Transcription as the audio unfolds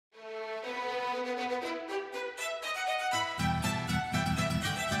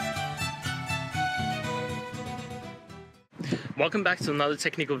Welcome back to another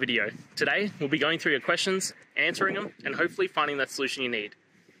technical video. Today, we'll be going through your questions, answering them, and hopefully finding that solution you need.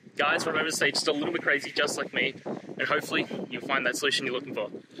 Guys, remember to stay just a little bit crazy, just like me, and hopefully you'll find that solution you're looking for.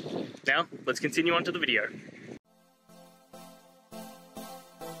 Now, let's continue on to the video.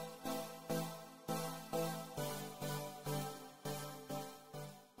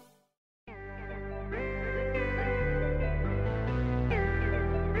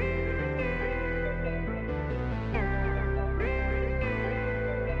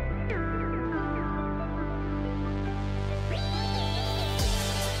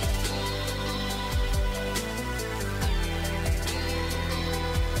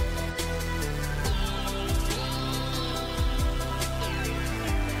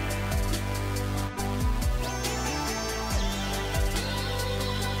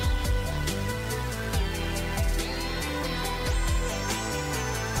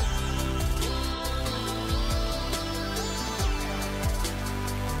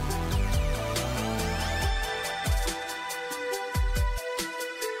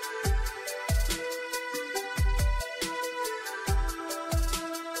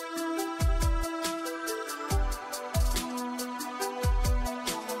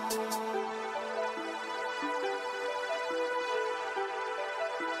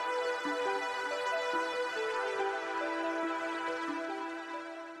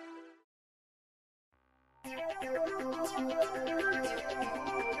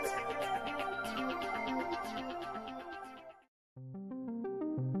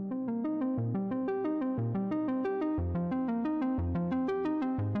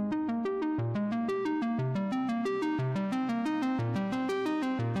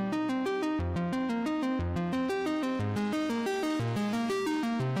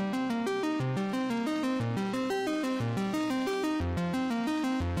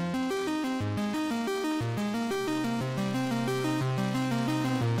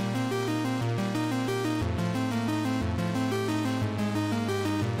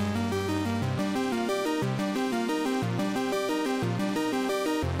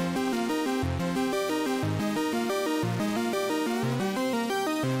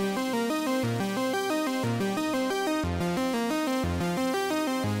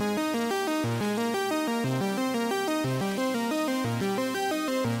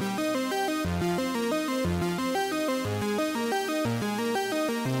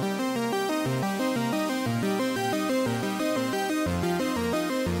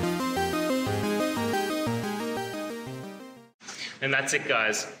 And that's it,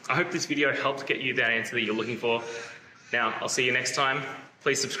 guys. I hope this video helped get you that answer that you're looking for. Now, I'll see you next time.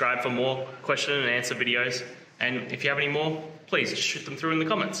 Please subscribe for more question and answer videos. And if you have any more, please just shoot them through in the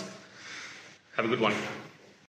comments. Have a good one.